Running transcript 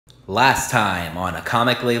Last time on a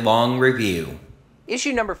comically long review.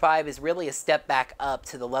 Issue number 5 is really a step back up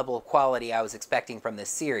to the level of quality I was expecting from this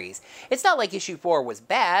series. It's not like issue 4 was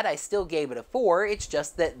bad, I still gave it a 4, it's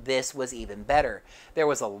just that this was even better. There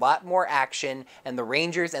was a lot more action, and the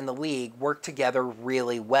Rangers and the League worked together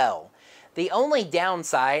really well. The only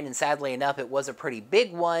downside, and sadly enough it was a pretty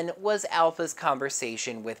big one, was Alpha's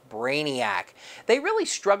conversation with Brainiac. They really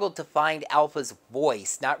struggled to find Alpha's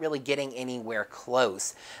voice, not really getting anywhere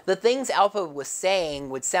close. The things Alpha was saying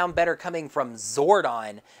would sound better coming from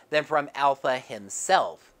Zordon than from Alpha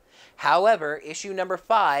himself. However, issue number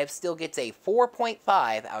 5 still gets a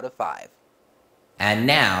 4.5 out of 5. And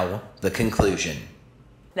now, the conclusion.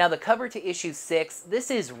 Now the cover to issue 6, this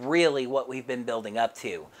is really what we've been building up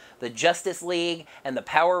to. The Justice League and the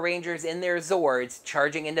Power Rangers in their Zords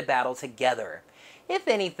charging into battle together. If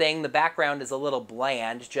anything, the background is a little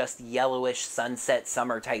bland, just yellowish sunset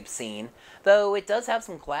summer type scene, though it does have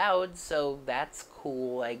some clouds, so that's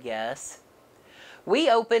cool, I guess. We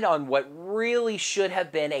open on what really should have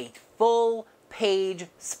been a full-page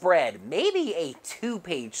spread, maybe a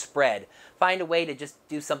 2-page spread. Find a way to just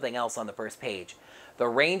do something else on the first page. The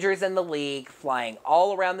Rangers and the League flying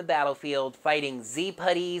all around the battlefield, fighting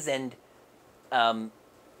Z-Putties and,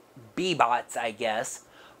 B-Bots, I guess,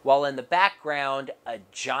 while in the background, a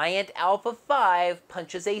giant Alpha 5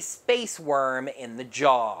 punches a space worm in the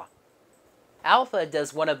jaw. Alpha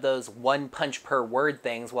does one of those one-punch-per-word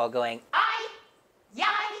things while going, "I!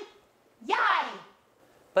 Yai! Yai!"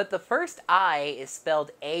 But the first I is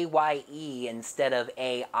spelled A-Y-E instead of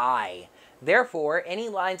A-I. Therefore, any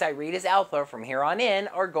lines I read as Alpha from here on in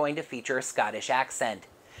are going to feature a Scottish accent.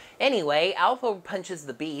 Anyway, Alpha punches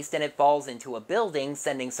the beast and it falls into a building,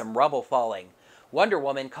 sending some rubble falling. Wonder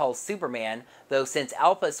Woman calls Superman, though since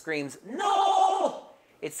Alpha screams, "No!"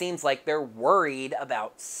 it seems like they're worried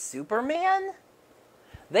about Superman?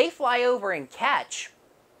 They fly over and catch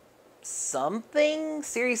something?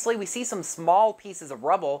 Seriously, we see some small pieces of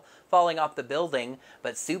rubble falling off the building,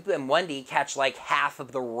 but Soup and Wendy catch like half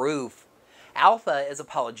of the roof. Alpha is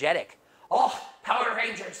apologetic. "Oh, Power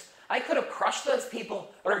Rangers, I could have crushed those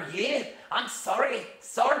people, or you. I'm sorry.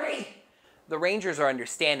 The Rangers are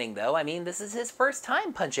understanding though. I mean, this is his first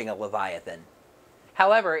time punching a Leviathan.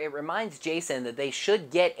 However, it reminds Jason that they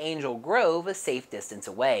should get Angel Grove a safe distance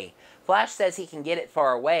away. Flash says he can get it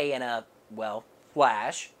far away in a, well,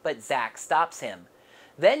 flash, but Zack stops him.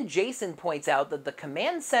 Then Jason points out that the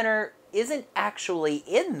command center isn't actually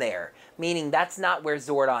in there, meaning that's not where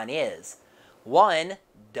Zordon is. 1,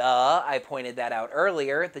 duh, I pointed that out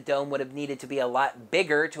earlier, the dome would have needed to be a lot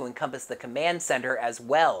bigger to encompass the command center as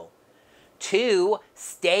well. 2,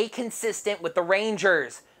 stay consistent with the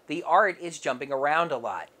Rangers. The art is jumping around a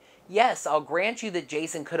lot. Yes, I'll grant you that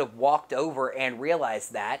Jason could have walked over and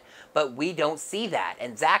realized that, but we don't see that,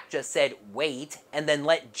 and Zack just said, "Wait," and then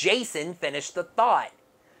let Jason finish the thought.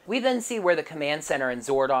 We then see where the command center and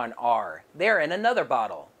Zordon are. They're in another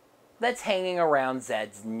bottle that's hanging around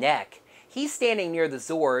Zedd's neck. He's standing near the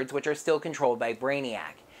Zords, which are still controlled by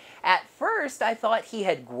Brainiac. At first, I thought he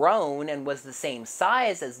had grown and was the same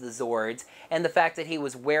size as the Zords, and the fact that he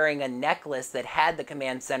was wearing a necklace that had the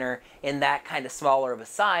command center in that kind of smaller of a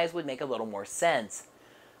size would make a little more sense.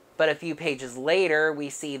 But a few pages later, we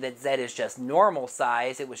see that Zedd is just normal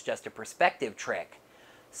size, it was just a perspective trick.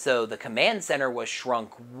 So the command center was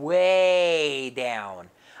shrunk way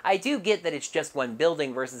down. I do get that it's just one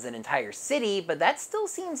building versus an entire city, but that still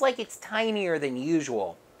seems like it's tinier than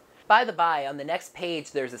usual. By the by, on the next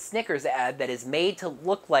page there's a Snickers ad that is made to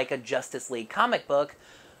look like a Justice League comic book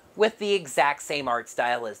with the exact same art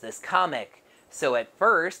style as this comic. So at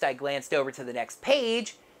first I glanced over to the next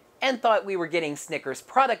page and thought we were getting Snickers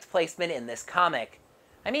product placement in this comic.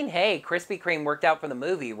 I mean, hey, Krispy Kreme worked out for the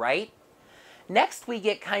movie, right? Next we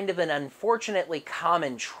get kind of an unfortunately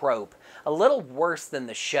common trope, a little worse than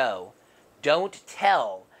the show. Don't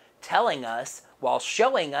tell, telling us while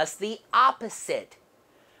showing us the opposite.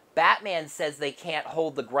 Batman says they can't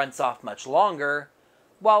hold the grunts off much longer,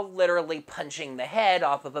 while literally punching the head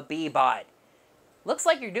off of a B-Bot. Looks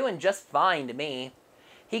like you're doing just fine to me.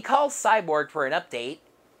 He calls Cyborg for an update,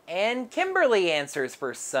 and Kimberly answers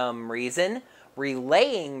for some reason,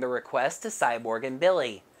 relaying the request to Cyborg and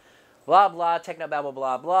Billy. Blah blah, technobabble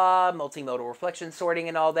blah blah, multimodal reflection sorting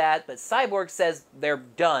and all that, but Cyborg says they're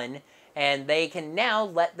done, and they can now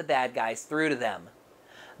let the bad guys through to them.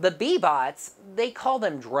 The B-Bots, they call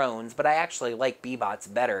them drones, but I actually like B-Bots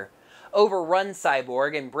better, overrun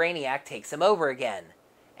Cyborg and Brainiac takes him over again.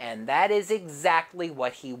 And that is exactly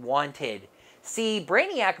what he wanted. See,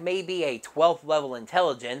 Brainiac may be a 12th level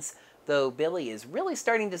intelligence, though Billy is really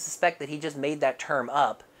starting to suspect that he just made that term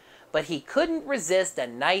up. but he couldn't resist a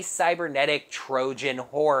nice cybernetic Trojan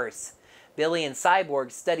horse. Billy and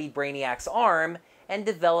Cyborg studied Brainiac's arm and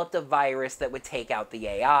developed a virus that would take out the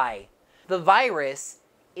AI. The virus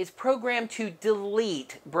is programmed to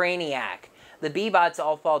delete Brainiac. The B-bots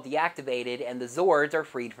all fall deactivated and the Zords are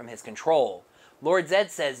freed from his control. Lord Zedd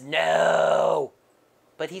says no!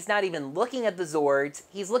 But he's not even looking at the Zords,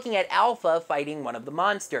 he's looking at Alpha fighting one of the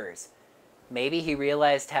monsters. Maybe he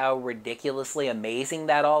realized how ridiculously amazing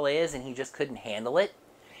that all is and he just couldn't handle it?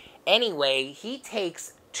 Anyway, he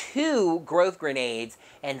takes 2 growth grenades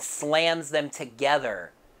and slams them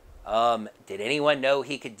together. Did anyone know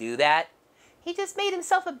he could do that? He just made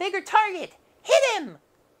himself a bigger target! Hit him!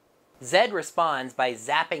 Zedd responds by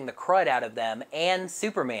zapping the crud out of them and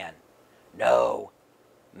Superman. No.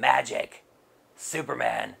 Magic.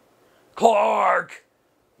 Superman. Clark!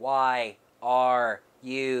 Why are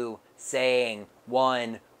you saying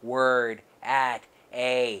one word at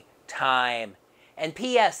a time? And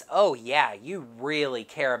P.S. Oh yeah, you really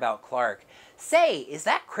care about Clark. Say, is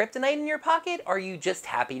that kryptonite in your pocket, or are you just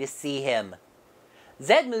happy to see him?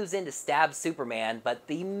 Zedd moves in to stab Superman, but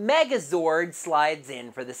the Megazord slides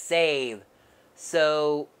in for the save.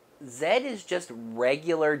 So, Zedd is just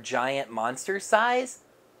regular giant monster size?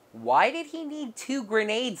 Why did he need 2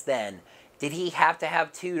 grenades then? Did he have to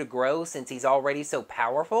have 2 to grow since he's already so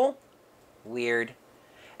powerful? Weird.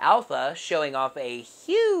 Alpha, showing off a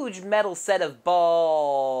huge metal set of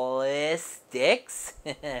ballistics,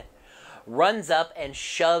 runs up and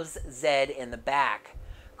shoves Zedd in the back.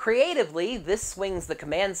 Creatively, this swings the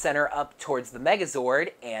command center up towards the Megazord,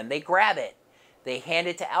 and they grab it. They hand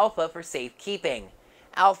it to Alpha for safekeeping.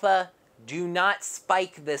 Alpha, do not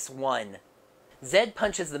spike this one. Zedd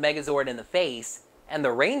punches the Megazord in the face, and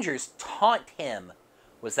the Rangers taunt him.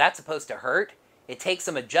 Was that supposed to hurt? It takes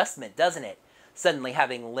some adjustment, doesn't it? Suddenly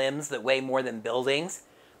having limbs that weigh more than buildings.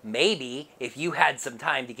 Maybe, if you had some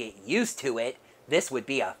time to get used to it, this would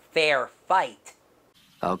be a fair fight.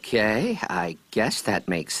 Okay, I guess that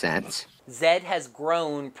makes sense. Zedd has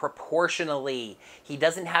grown proportionally. He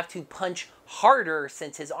doesn't have to punch harder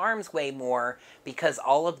since his arms weigh more, because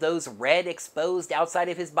all of those red exposed outside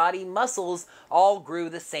of his body muscles all grew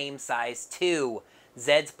the same size too.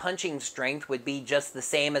 Zedd's punching strength would be just the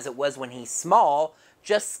same as it was when he's small,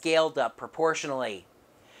 just scaled up proportionally.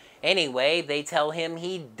 Anyway, they tell him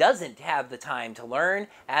he doesn't have the time to learn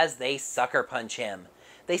as they sucker punch him.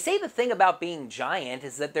 They say the thing about being giant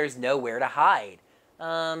is that there's nowhere to hide.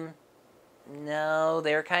 No,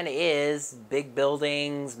 there kind of is. Big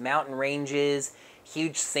buildings, mountain ranges,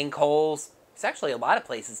 huge sinkholes. There's actually a lot of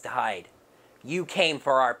places to hide. You came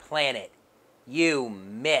for our planet. You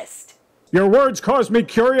missed. Your words cause me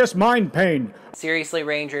curious mind pain. Seriously,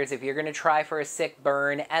 Rangers, if you're going to try for a sick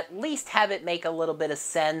burn, at least have it make a little bit of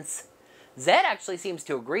sense. Zedd actually seems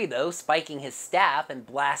to agree, though, spiking his staff and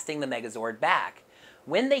blasting the Megazord back.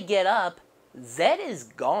 When they get up, Zedd is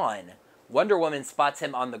gone. Wonder Woman spots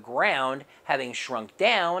him on the ground, having shrunk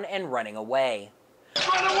down and running away.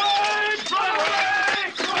 Run away! Run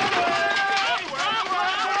away! Run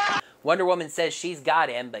away! Wonder Woman says she's got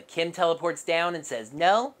him, but Kim teleports down and says,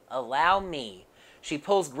 no, allow me. She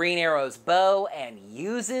pulls Green Arrow's bow and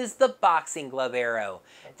uses the boxing glove arrow,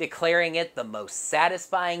 declaring it the most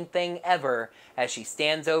satisfying thing ever as she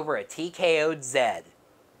stands over a TKO'd Zedd.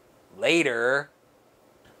 Later,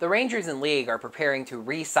 the Rangers and League are preparing to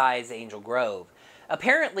resize Angel Grove.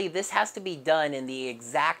 Apparently, this has to be done in the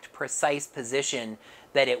exact precise position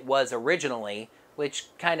that it was originally, which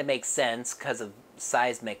kind of makes sense because of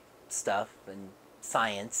seismic stuff and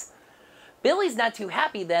science. Billy's not too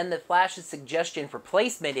happy then that Flash's suggestion for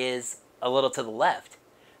placement is a little to the left.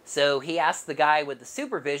 So he asks the guy with the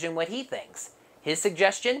supervision what he thinks. His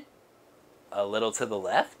suggestion? A little to the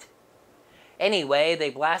left? Anyway, they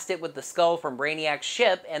blast it with the skull from Brainiac's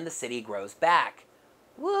ship and the city grows back.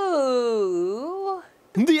 Woo!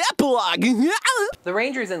 The epilogue! The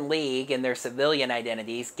Rangers and League, in their civilian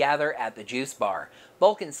identities, gather at the juice bar.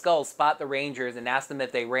 Bulk and Skull spot the Rangers and ask them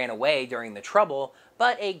if they ran away during the trouble,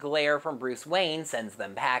 but a glare from Bruce Wayne sends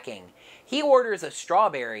them packing. He orders a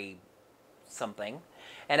strawberry something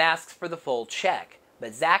and asks for the full check,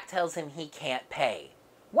 but Zack tells him he can't pay.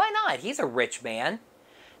 Why not? He's a rich man.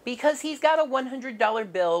 Because he's got a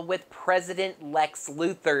 $100 bill with President Lex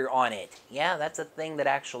Luthor on it. Yeah, that's a thing that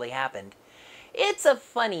actually happened. It's a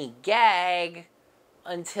funny gag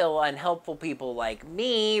until unhelpful people like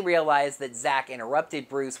me realize that Zack interrupted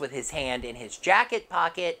Bruce with his hand in his jacket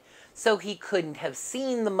pocket, so he couldn't have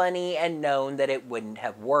seen the money and known that it wouldn't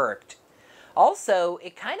have worked. Also,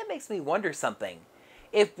 it kind of makes me wonder something.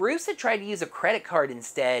 If Bruce had tried to use a credit card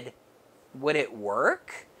instead, would it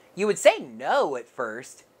work? You would say no at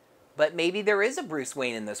first, But maybe there is a Bruce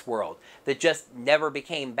Wayne in this world that just never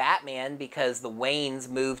became Batman because the Waynes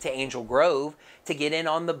moved to Angel Grove to get in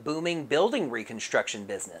on the booming building reconstruction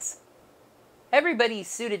business. Everybody's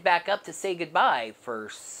suited back up to say goodbye for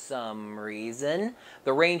some reason.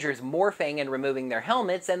 The Rangers morphing and removing their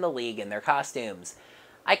helmets, and the League in their costumes.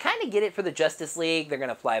 I kind of get it for the Justice League. They're going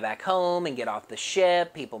to fly back home and get off the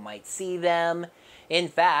ship. People might see them. In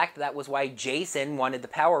fact, that was why Jason wanted the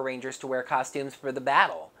Power Rangers to wear costumes for the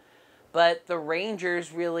battle. But the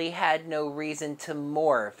Rangers really had no reason to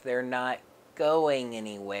morph. They're not going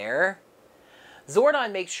anywhere.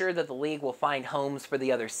 Zordon makes sure that the League will find homes for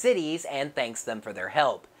the other cities and thanks them for their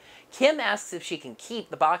help. Kim asks if she can keep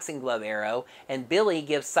the boxing glove arrow, and Billy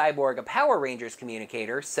gives Cyborg a Power Rangers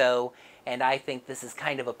communicator, so, and I think this is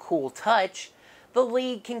kind of a cool touch, the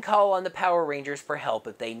League can call on the Power Rangers for help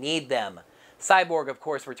if they need them. Cyborg, of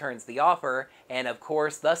course, returns the offer, and of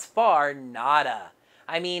course, thus far, nada.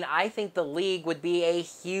 I mean, I think the League would be a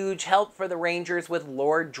huge help for the Rangers with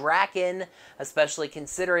Lord Draken, especially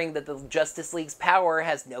considering that the Justice League's power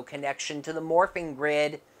has no connection to the morphing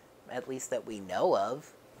grid, at least that we know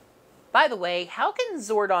of. By the way, how can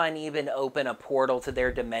Zordon even open a portal to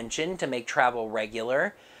their dimension to make travel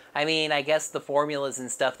regular? I mean, I guess the formulas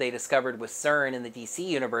and stuff they discovered with CERN in the DC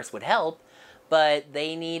universe would help, but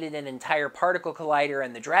they needed an entire particle collider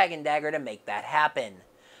and the Dragon Dagger to make that happen.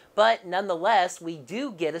 But nonetheless, we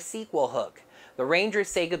do get a sequel hook. The Rangers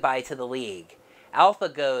say goodbye to the League. Alpha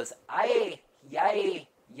goes, "Aye, yay,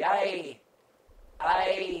 yay,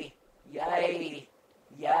 aye, yay,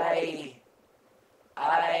 yay,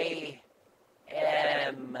 I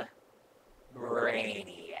am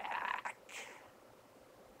Brainiac."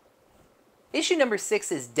 Issue number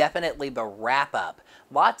 6 is definitely the wrap-up.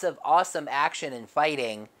 Lots of awesome action and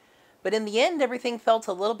fighting, but in the end, everything felt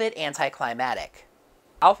a little bit anticlimactic.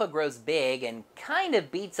 Alpha grows big and kind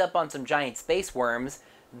of beats up on some giant space worms,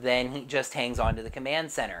 then he just hangs on to the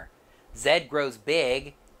command center. Zedd grows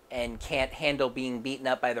big and can't handle being beaten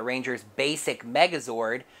up by the Rangers' basic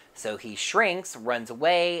Megazord, so he shrinks, runs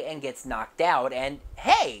away, and gets knocked out, and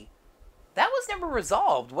hey! That was never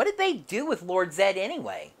resolved. What did they do with Lord Zedd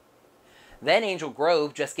anyway? Then Angel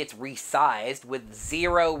Grove just gets resized with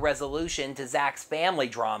zero resolution to Zack's family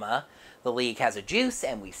drama. The League has a juice,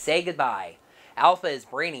 and we say goodbye. Alpha is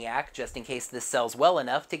Brainiac, just in case this sells well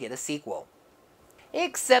enough to get a sequel.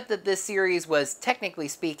 Except that this series was, technically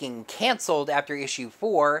speaking, cancelled after issue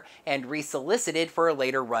 4 and resolicited for a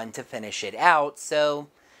later run to finish it out, so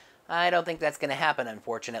I don't think that's going to happen,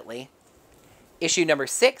 unfortunately. Issue number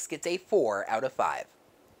 6 gets a 4 out of 5.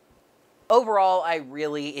 Overall, I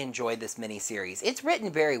really enjoyed this miniseries. It's written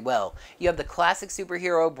very well. You have the classic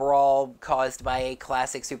superhero brawl caused by a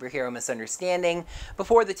classic superhero misunderstanding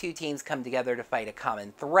before the two teams come together to fight a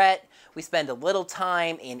common threat. We spend a little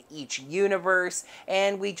time in each universe,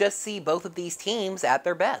 and we just see both of these teams at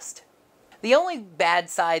their best. The only bad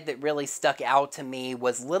side that really stuck out to me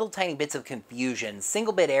was little tiny bits of confusion,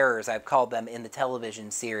 single-bit errors I've called them in the television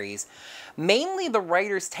series. Mainly the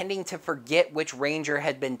writers tending to forget which Ranger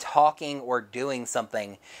had been talking or doing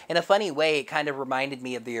something. In a funny way, it kind of reminded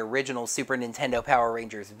me of the original Super Nintendo Power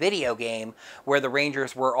Rangers video game, where the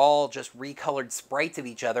Rangers were all just recolored sprites of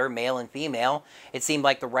each other, male and female. It seemed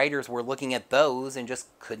like the writers were looking at those and just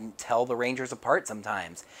couldn't tell the Rangers apart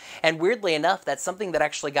sometimes. And weirdly enough, that's something that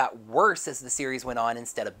actually got worse as the series went on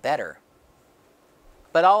instead of better.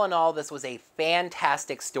 But all in all, this was a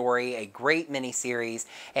fantastic story, a great miniseries,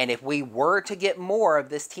 and if we were to get more of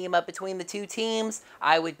this team up between the two teams,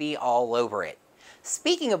 I would be all over it.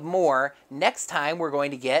 Speaking of more, next time we're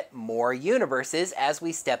going to get more universes as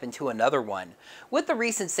we step into another one. With the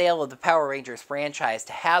recent sale of the Power Rangers franchise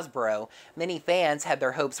to Hasbro, many fans had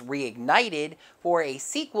their hopes reignited for a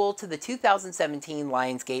sequel to the 2017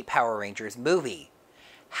 Lionsgate Power Rangers movie.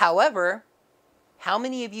 However, how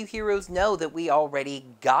many of you heroes know that we already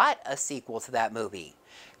got a sequel to that movie?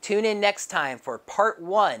 Tune in next time for part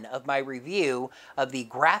 1 of my review of the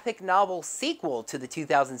graphic novel sequel to the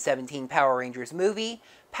 2017 Power Rangers movie,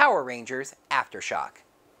 Power Rangers Aftershock.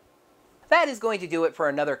 That is going to do it for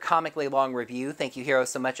another comically long review. Thank you,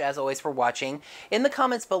 heroes, so much, as always, for watching. In the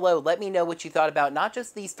comments below, let me know what you thought about not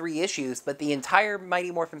just these 3 issues, but the entire Mighty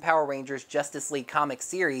Morphin Power Rangers Justice League comic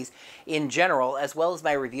series in general, as well as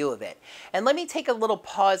my review of it. And let me take a little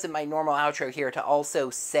pause in my normal outro here to also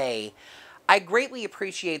say, I greatly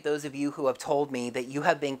appreciate those of you who have told me that you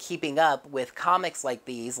have been keeping up with comics like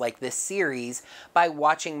these, like this series, by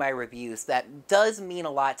watching my reviews. That does mean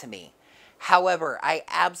a lot to me. However, I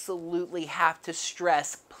absolutely have to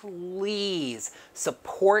stress, please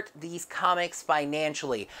support these comics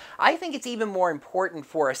financially. I think it's even more important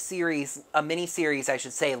for a miniseries, I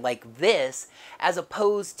should say, like this, as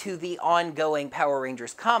opposed to the ongoing Power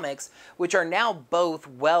Rangers comics, which are now both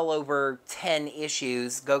well over 10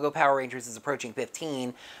 issues. Go-Go Power Rangers is approaching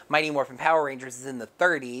 15. Mighty Morphin Power Rangers is in the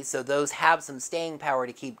 30s, so those have some staying power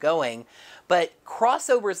to keep going. But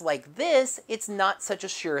crossovers like this, it's not such a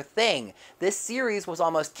sure thing. This series was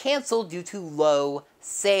almost canceled due to low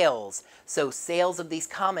sales. So sales of these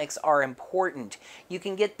comics are important. You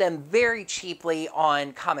can get them very cheaply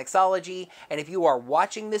on Comixology, and if you are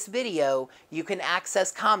watching this video, you can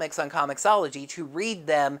access comics on Comixology to read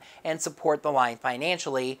them and support the line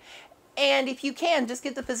financially. And if you can, just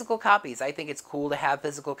get the physical copies. I think it's cool to have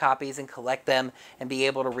physical copies and collect them and be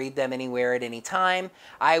able to read them anywhere at any time.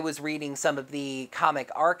 I was reading some of the comic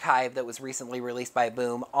archive that was recently released by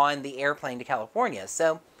Boom on the airplane to California,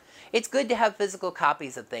 so it's good to have physical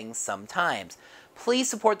copies of things sometimes. Please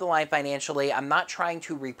support the line financially. I'm not trying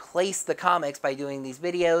to replace the comics by doing these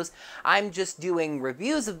videos. I'm just doing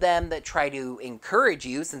reviews of them that try to encourage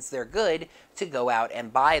you, since they're good, to go out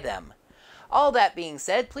and buy them. All that being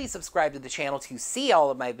said, please subscribe to the channel to see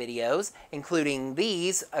all of my videos, including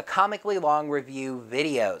these comically long review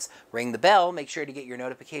videos. Ring the bell, make sure to get your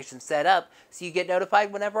notifications set up so you get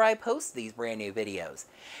notified whenever I post these brand new videos.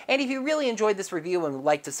 And if you really enjoyed this review and would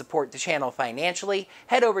like to support the channel financially,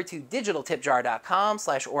 head over to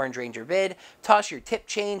digitaltipjar.com/OrangeRangerVid, toss your tip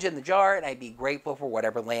change in the jar, and I'd be grateful for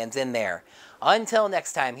whatever lands in there. Until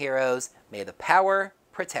next time, heroes, may the power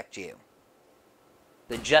protect you.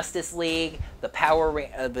 The Justice League, the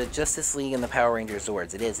Justice League and the Power Rangers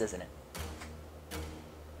Zords. It is, isn't it?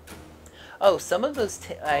 Oh, some of those,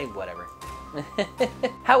 whatever.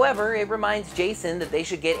 However, it reminds Jason that they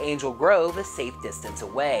should get Angel Grove a safe distance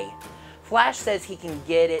away. Flash says he can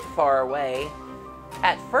get it far away.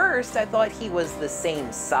 At first, I thought he was the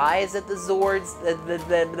same size as the Zords,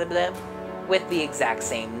 with the exact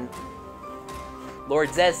same. Lord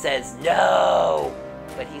Zedd says, no!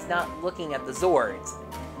 But he's not looking at the Zords.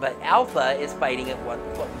 But Alpha is fighting at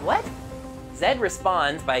what? Zedd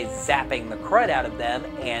responds by zapping the crud out of them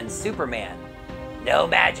and Superman. No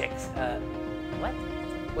magics. What?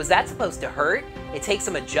 Was that supposed to hurt? It takes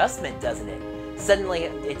some adjustment, doesn't it? Suddenly,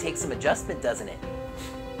 it takes some adjustment, doesn't it?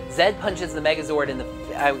 Zedd punches the Megazord in the...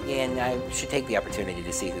 and I should take the opportunity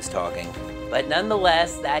to see who's talking. But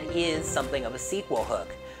nonetheless, that is something of a sequel hook.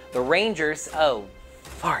 The Rangers... oh,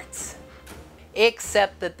 farts.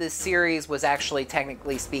 Except that this series was actually,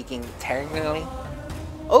 technically speaking,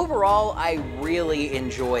 overall, I really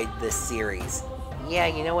enjoyed this series. Yeah,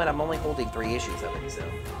 you know what? I'm only holding 3 issues of it, so.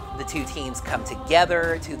 The two teams come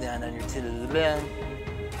together to the...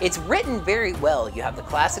 It's written very well. You have the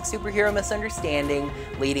classic superhero misunderstanding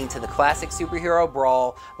leading to the classic superhero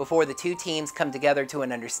brawl before the two teams come together to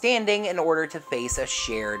an understanding in order to face a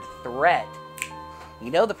shared threat. You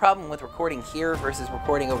know the problem with recording here versus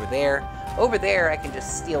recording over there? Over there, I can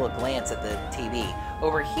just steal a glance at the TV.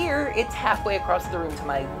 Over here, it's halfway across the room to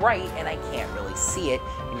my right, and I can't really see it,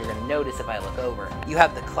 and you're gonna notice if I look over. You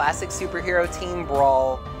have the classic superhero team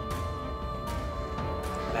brawl.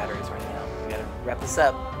 Battery's running out. We gotta wrap this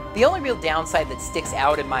up. The only real downside that sticks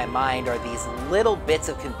out in my mind are these little bits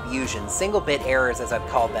of confusion, single bit errors as I've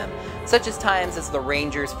called them, such as times as the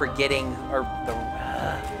Rangers forgetting, or the...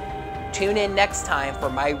 Tune in next time for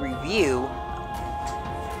my review